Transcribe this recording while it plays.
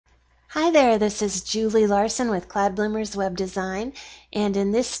Hi there, this is Julie Larson with CloudBloomers Web Design, and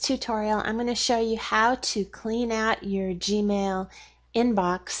in this tutorial I'm going to show you how to clean out your Gmail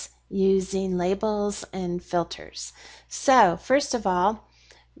inbox using labels and filters. So first of all,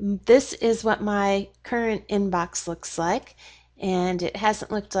 this is what my current inbox looks like, and it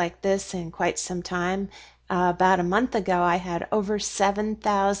hasn't looked like this in quite some time. About a month ago I had over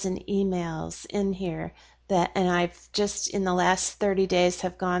 7,000 emails in here and I've just in the last 30 days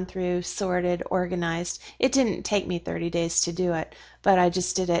have gone through, sorted, organized. It didn't take me 30 days to do it, but I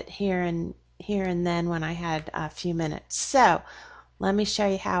just did it here and then when I had a few minutes. So let me show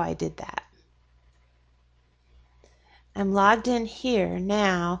you how I did that. I'm logged in here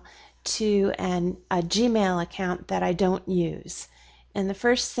now to a Gmail account that I don't use. And the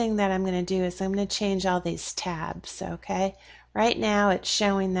first thing that I'm going to do is I'm going to change all these tabs, okay? Right now it's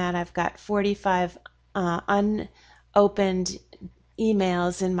showing that I've got 45 unopened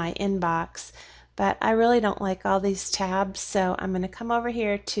emails in my inbox, but I really don't like all these tabs, so I'm going to come over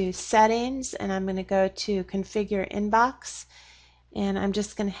here to Settings and I'm going to go to Configure Inbox, and I'm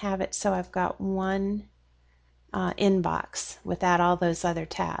just going to have it so I've got one inbox without all those other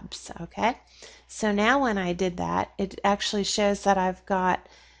tabs. Okay, so now when I did that, it actually shows that I've got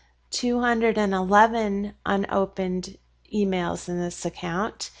 211 unopened emails in this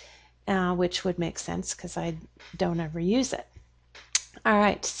account, which would make sense because I don't ever use it. All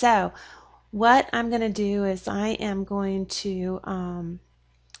right, so what I'm going to do is I am going to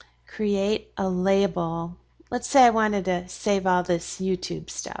create a label. Let's say I wanted to save all this YouTube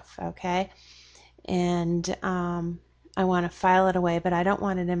stuff, okay? And I want to file it away, but I don't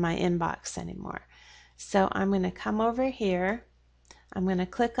want it in my inbox anymore. So I'm going to come over here. I'm going to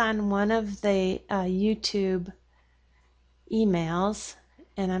click on one of the YouTube emails,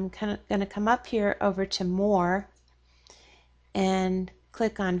 and I'm going to come up here over to More and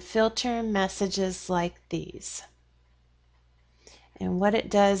click on Filter Messages Like These. And what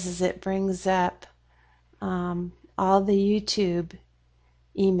it does is it brings up all the YouTube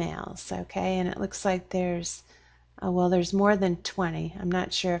emails, okay? And it looks like there's well, there's more than 20. I'm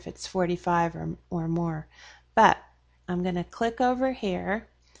not sure if it's 45 or more, but I'm going to click over here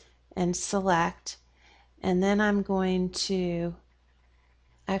and select, and then I'm going to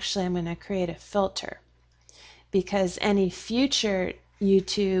create a filter, because any future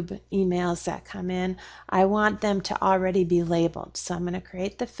YouTube emails that come in, I want them to already be labeled. So I'm going to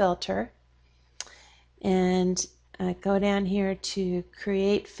create the filter and go down here to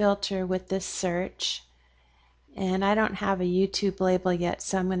create filter with this search. And I don't have a YouTube label yet,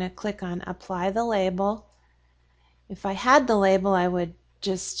 so I'm going to click on apply the label. If I had the label, I would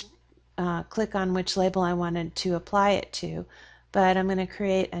just click on which label I wanted to apply it to, but I'm going to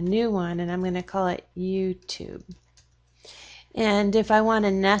create a new one and I'm going to call it YouTube. And if I want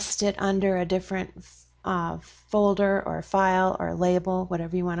to nest it under a different folder or file or label,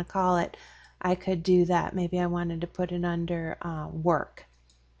 whatever you want to call it, I could do that. Maybe I wanted to put it under work.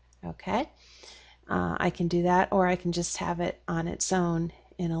 Okay. I can do that, or I can just have it on its own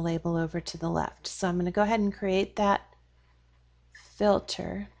in a label over to the left. So I'm going to go ahead and create that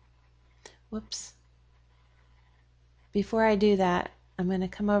filter. Whoops. Before I do that, I'm going to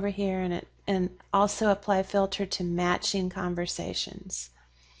come over here and also apply filter to matching conversations.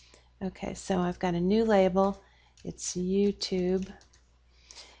 Okay, so I've got a new label. It's YouTube,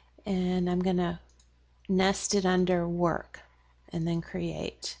 and I'm going to nest it under work and then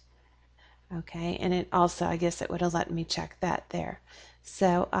create. Okay, and it also, I guess it would have let me check that there.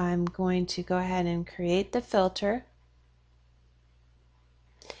 So I'm going to go ahead and create the filter.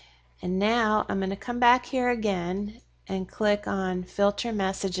 And now I'm going to come back here again and click on filter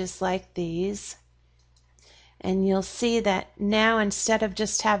messages like these. And you'll see that now instead of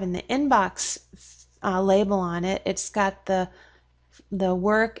just having the inbox label on it, it's got the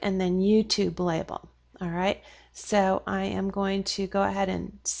work and then YouTube label. All right, so I am going to go ahead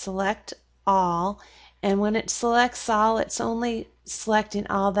and select all, and when it selects all, it's only selecting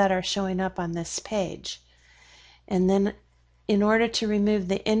all that are showing up on this page. And then in order to remove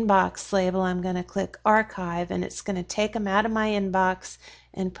the inbox label, I'm going to click archive, and it's going to take them out of my inbox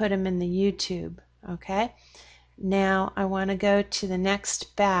and put them in the YouTube. Okay, now I want to go to the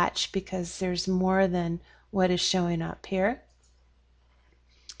next batch because there's more than what is showing up here.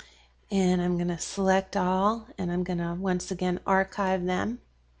 And I'm going to select all, and I'm going to once again archive them.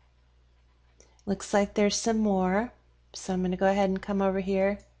 Looks like there's some more, so I'm going to go ahead and come over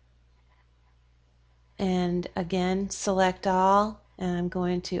here and again select all, and I'm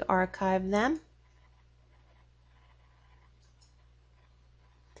going to archive them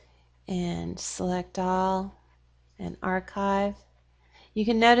and select all and archive. You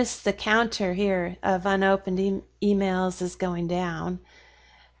can notice the counter here of unopened emails is going down.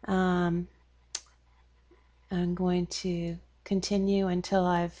 I'm going to continue until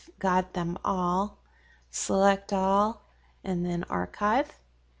I've got them all. Select all and then archive.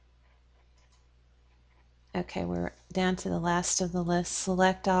 Okay, we're down to the last of the list.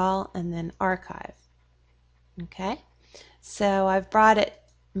 Select all and then archive. Okay, so I've brought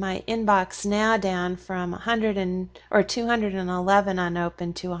my inbox now down from 211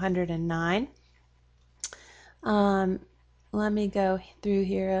 unopened to 109. Let me go through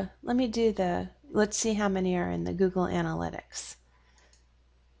here. Let's see how many are in the Google Analytics.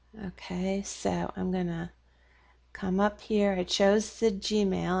 Okay, so I'm going to come up here. I chose the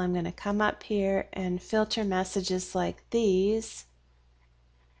Gmail. I'm going to come up here and filter messages like these.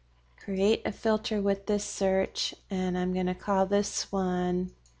 Create a filter with this search, and I'm going to call this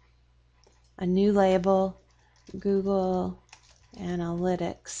one a new label, Google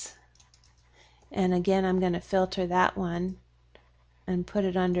Analytics. And again, I'm going to filter that one and put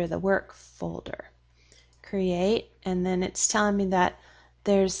it under the work folder. Create, and then it's telling me that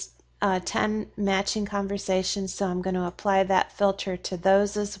there's 10 matching conversations, so I'm going to apply that filter to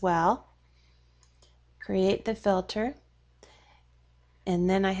those as well. Create the filter, and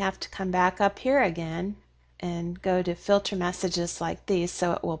then I have to come back up here again and go to filter messages like these,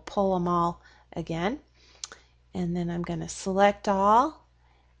 so it will pull them all again. And then I'm going to select all,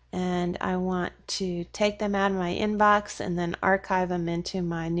 and I want to take them out of my inbox and then archive them into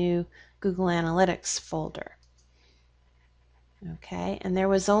my new Google Analytics folder. Okay, and there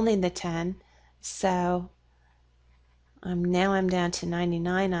was only the 10, so now I'm down to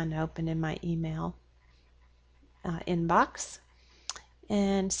 99 unopened in my email inbox.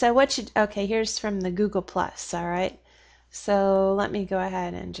 And so okay, here's from the Google Plus, all right? So let me go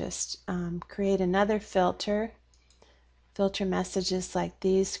ahead and just create another filter. Filter messages like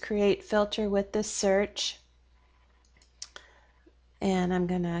these. Create filter with the search. And I'm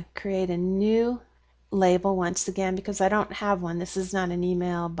going to create a new label once again because I don't have one. This is not an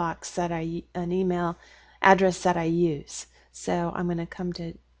email box an email address that I use. So I'm going to come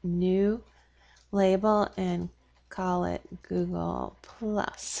to new label and call it Google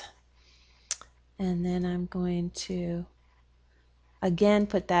Plus. And then I'm going to again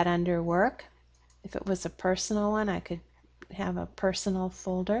put that under work. If it was a personal one, I could have a personal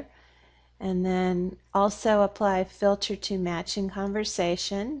folder. And then also apply filter to matching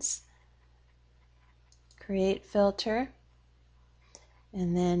conversations. Create filter.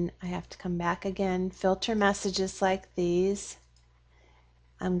 And then I have to come back again, filter messages like these.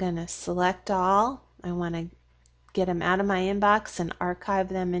 I'm going to select all. I want to get them out of my inbox and archive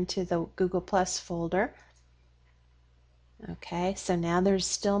them into the Google Plus folder. Okay, so now there's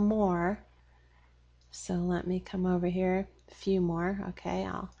still more. So let me come over here, a few more. Okay,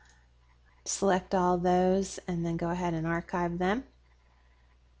 I'll select all those and then go ahead and archive them.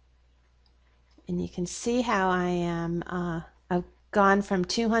 And you can see how I am, I've gone from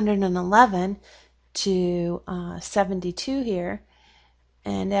 211 to 72 here.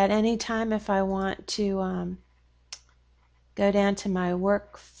 And at any time, if I want to go down to my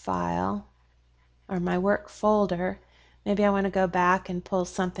work file or my work folder, maybe I want to go back and pull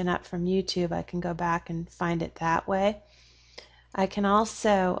something up from YouTube, I can go back and find it that way. I can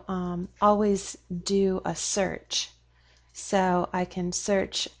also always do a search. So I can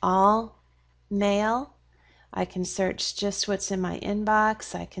search all mail. I can search just what's in my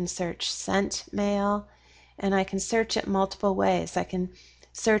inbox. I can search sent mail. And I can search it multiple ways. I can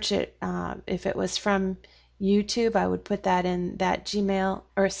search it if it was from YouTube, I would put that in that Gmail,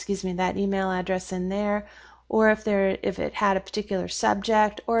 or excuse me, that email address in there. Or if it had a particular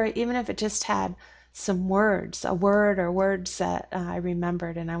subject, or even if it just had some words, a word or words that I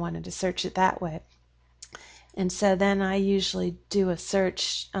remembered and I wanted to search it that way. And so then I usually do a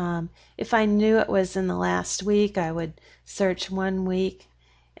search. If I knew it was in the last week, I would search 1 week,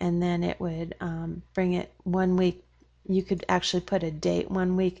 and then it would bring it 1 week. You could actually put a date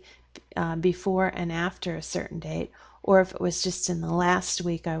 1 week before and after a certain date. Or if it was just in the last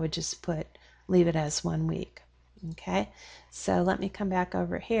week, I would just leave it as 1 week. Okay, so let me come back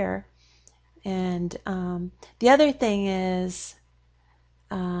over here. And the other thing is,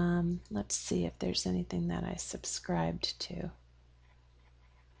 let's see if there's anything that I subscribed to.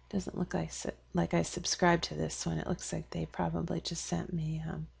 Doesn't look like I subscribed to this one. It looks like they probably just sent me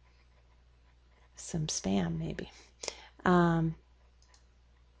some spam, maybe.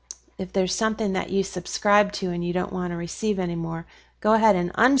 If there's something that you subscribe to and you don't want to receive anymore, go ahead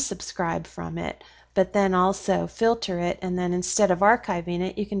and unsubscribe from it, but then also filter it, and then instead of archiving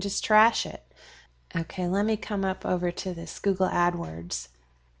it, you can just trash it. Okay, let me come up over to this Google AdWords,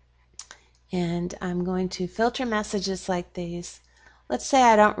 and I'm going to filter messages like these. Let's say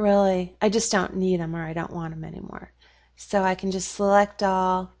I just don't need them, or I don't want them anymore. So I can just select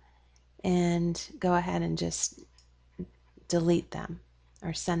all and go ahead and just delete them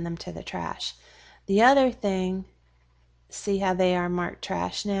or send them to the trash. The other thing, see how they are marked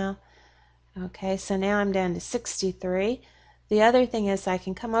trash now? Okay, so now I'm down to 63. The other thing is I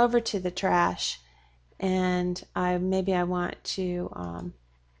can come over to the trash, and maybe I want to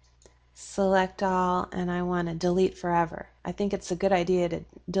select all, and I want to delete forever. I think it's a good idea to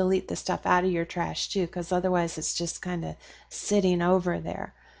delete the stuff out of your trash too, because otherwise it's just kind of sitting over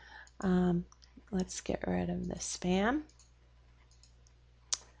there. Let's get rid of the spam.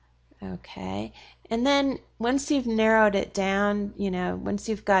 Okay, and then once you've narrowed it down, once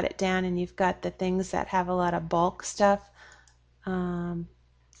you've got it down and you've got the things that have a lot of bulk stuff,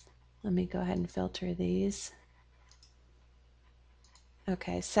 let me go ahead and filter these.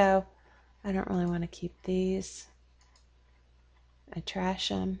 Okay, so I don't really want to keep these. I trash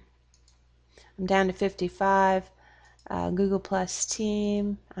them. I'm down to 55. Google Plus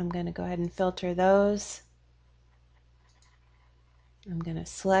Team, I'm going to go ahead and filter those. I'm going to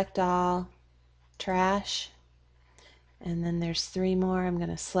select all, trash, and then there's 3 more. I'm going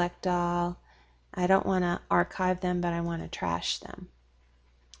to select all. I don't want to archive them, but I want to trash them.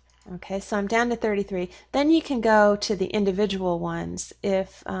 Okay, so I'm down to 33. Then you can go to the individual ones.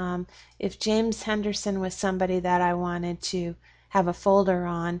 If James Henderson was somebody that I wanted to have a folder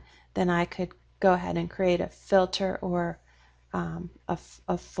on, then I could go ahead and create a filter or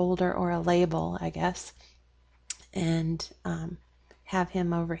a folder or a label, I guess, and have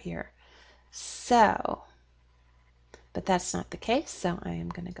him over here. So, but that's not the case, so I am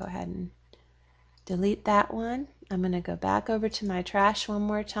going to go ahead and delete that one. I'm going to go back over to my trash one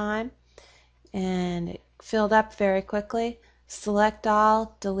more time, and it filled up very quickly. Select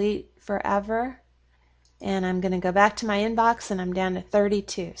all, delete forever, and I'm going to go back to my inbox, and I'm down to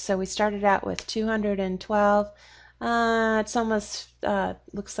 32. So we started out with 212. It's almost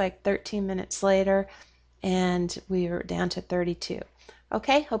looks like 13 minutes later, and we were down to 32.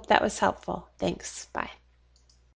 Okay, hope that was helpful. Thanks. Bye.